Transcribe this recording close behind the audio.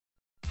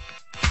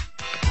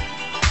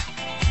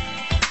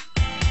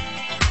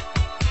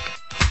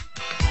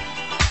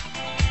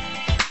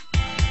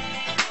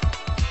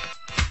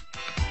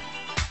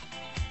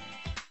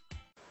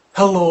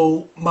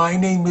Hello, my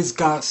name is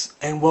Gus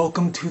and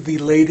welcome to the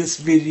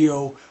latest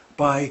video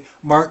by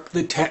Mark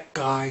the Tech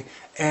Guy,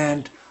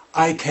 and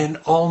I can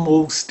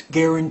almost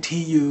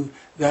guarantee you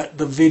that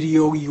the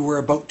video you are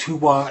about to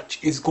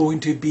watch is going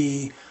to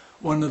be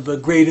one of the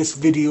greatest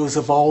videos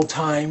of all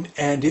time,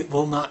 and it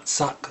will not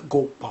suck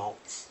goat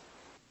balls.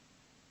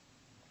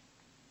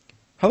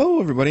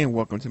 Hello everybody and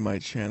welcome to my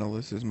channel.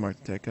 This is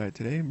Mark the Tech Guy.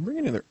 Today I'm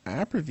bringing another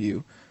app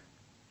review,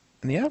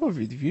 and the app I'm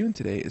reviewing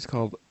today is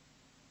called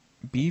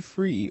Be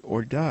Free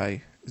or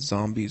Die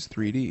Zombies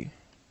 3D.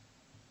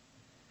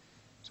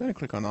 So I'm going to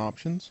click on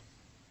options,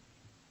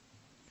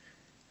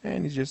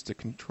 and it's just the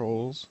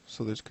controls.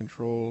 So there's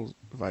controls,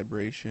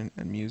 vibration,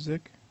 and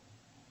music.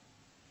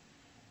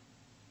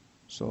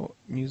 So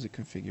music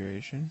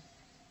configuration,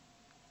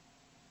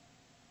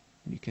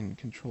 you can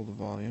control the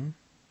volume.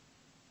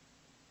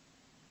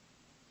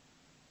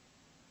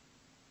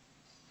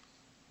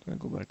 I'm going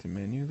to go back to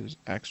menu, there's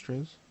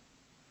extras.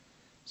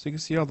 So you can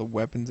see all the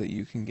weapons that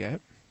you can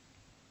get,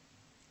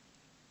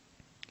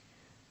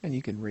 and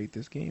you can rate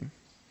this game.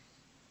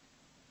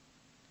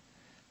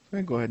 So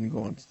I'm going to go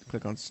ahead and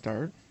click on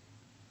start.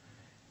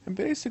 And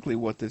basically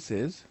what this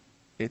is,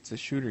 it's a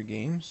shooter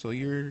game, so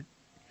you're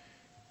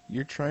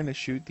trying to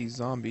shoot these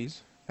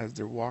zombies as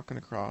they're walking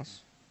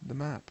across the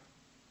map.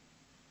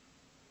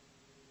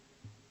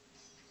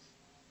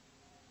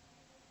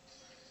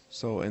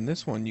 So in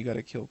this one you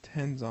gotta kill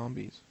 10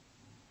 zombies.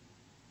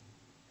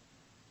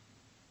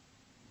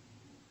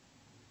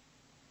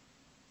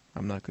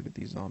 I'm not good at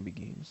these zombie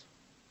games.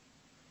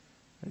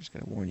 I just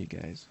gotta warn you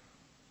guys.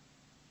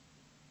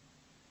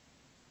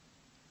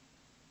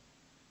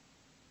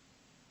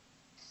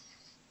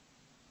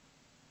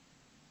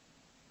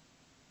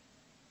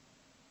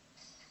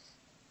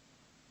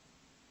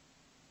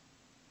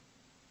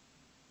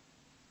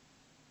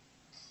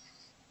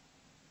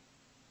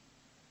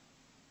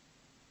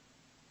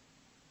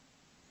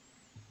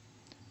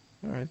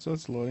 Alright, so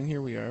it's loading.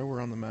 Here we are, we're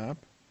on the map.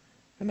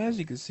 And as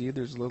you can see,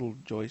 there's a little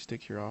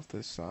joystick here off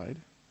this side.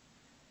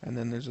 And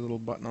then there's a little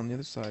button on the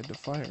other side to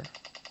fire.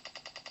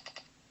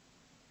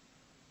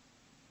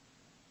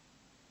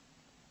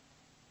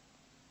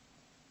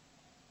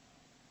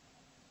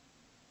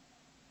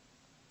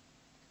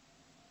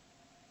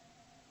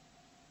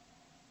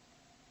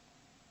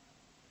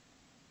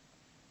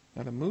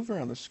 Now to move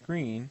around the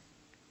screen,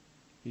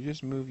 you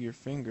just move your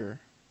finger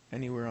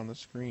anywhere on the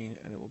screen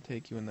and it will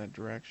take you in that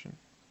direction.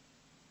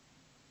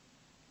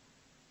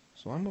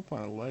 So I'm up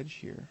on a ledge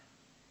here.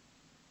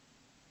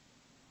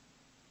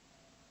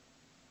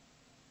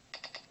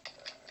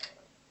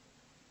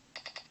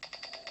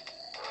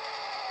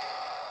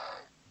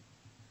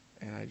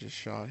 And I just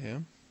shot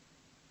him.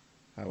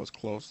 I was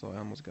close though, I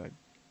almost got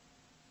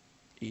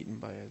eaten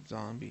by a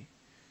zombie.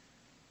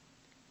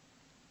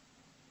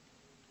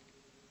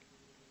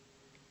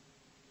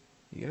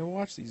 You gotta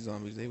watch these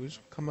zombies. They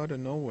just come out of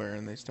nowhere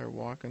and they start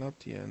walking up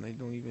to you, and they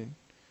don't even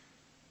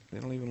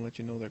let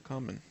you know they're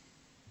coming.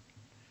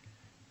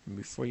 And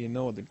before you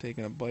know it, they're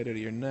taking a bite out of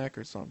your neck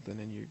or something,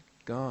 and you're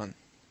gone.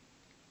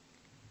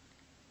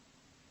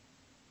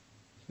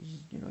 So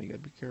just, you gotta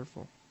be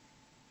careful.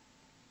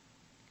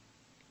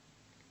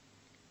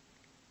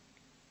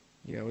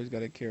 You always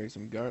gotta carry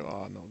some garlic.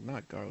 Oh no,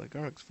 not garlic.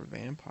 Garlic's for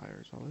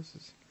vampires. Oh,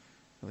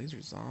 these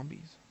are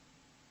zombies.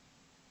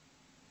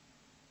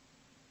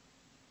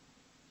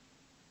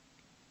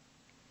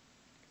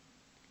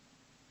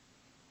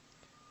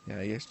 Yeah,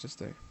 I guess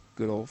just a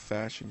good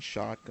old-fashioned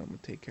shotgun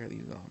would take care of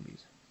these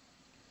zombies.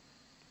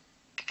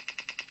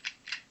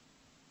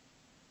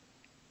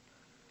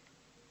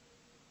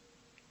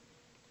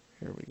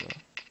 Here we go.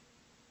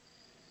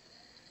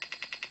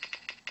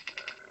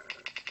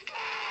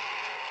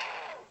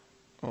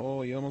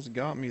 Oh, you almost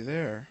got me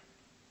there.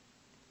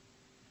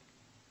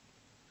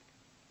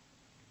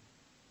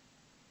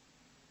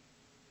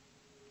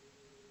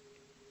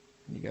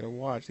 And you gotta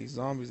watch these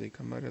zombies. They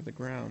come out of the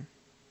ground.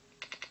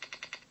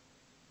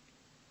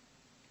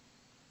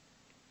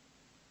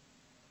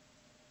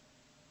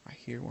 I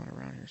hear one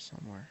around here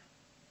somewhere.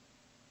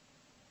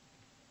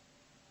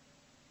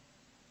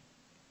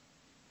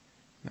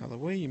 Now the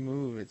way you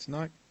move, it's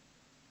not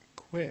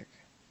quick.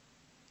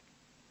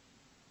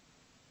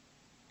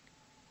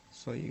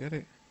 So you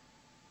gotta...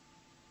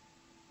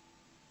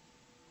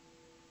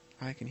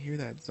 I can hear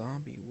that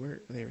zombie.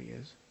 Where? There he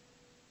is.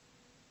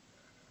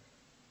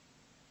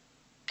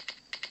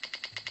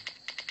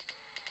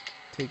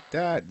 Take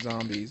that,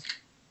 zombies.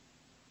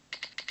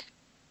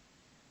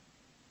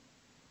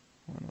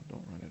 Oh no,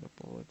 don't run out of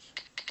bullets.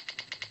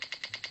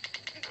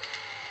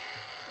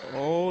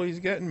 Oh, he's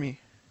getting me.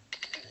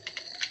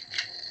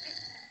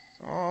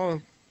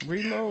 Oh,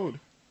 reload.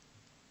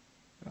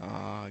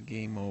 Ah,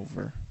 game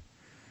over.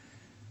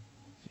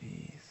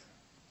 Jeez.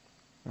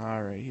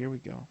 Alright, here we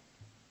go.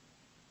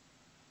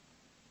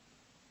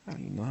 I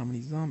don't even know how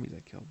many zombies I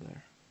killed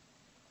there.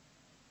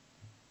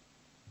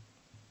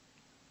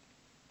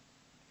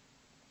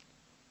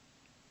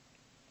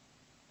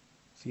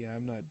 See,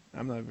 I'm not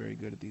very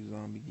good at these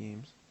zombie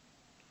games.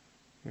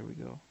 Here we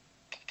go.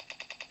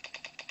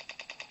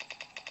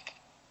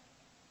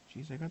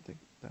 Jeez, I got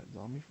that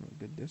zombie from a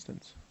good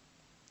distance.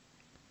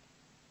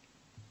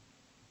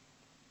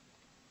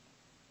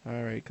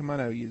 Alright, come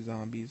on out, you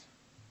zombies.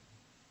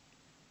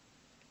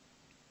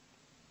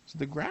 So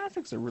the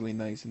graphics are really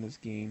nice in this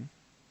game.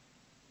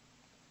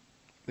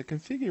 The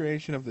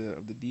configuration of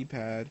the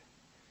D-pad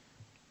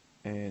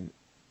and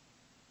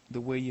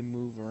the way you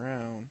move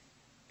around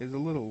is a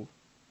little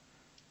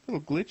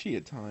glitchy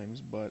at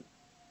times, but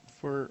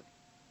for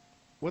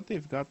what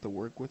they've got to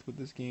work with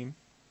this game,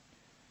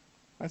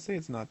 I say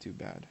it's not too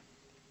bad.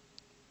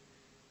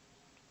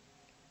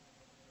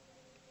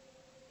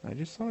 I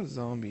just saw a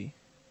zombie.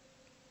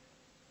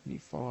 Did he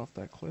fall off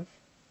that cliff?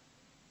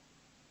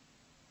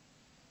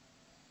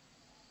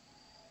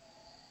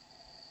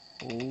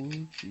 Oh,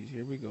 jeez,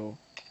 here we go.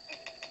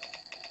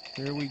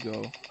 Here we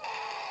go.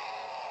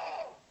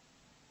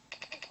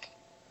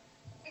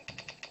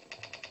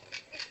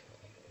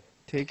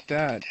 Take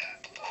that.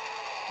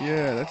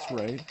 Yeah, that's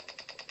right.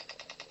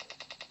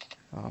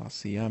 Oh,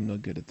 see, I'm no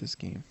good at this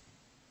game.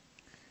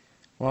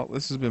 Well,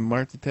 this has been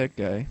Mark the Tech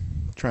Guy,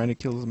 trying to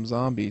kill some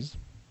zombies.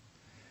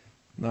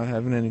 Not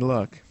having any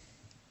luck.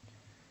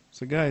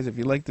 So guys, if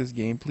you like this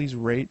game, please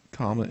rate,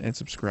 comment, and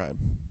subscribe.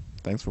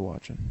 Thanks for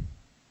watching.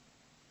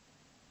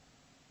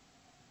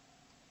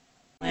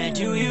 Where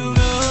do you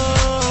go?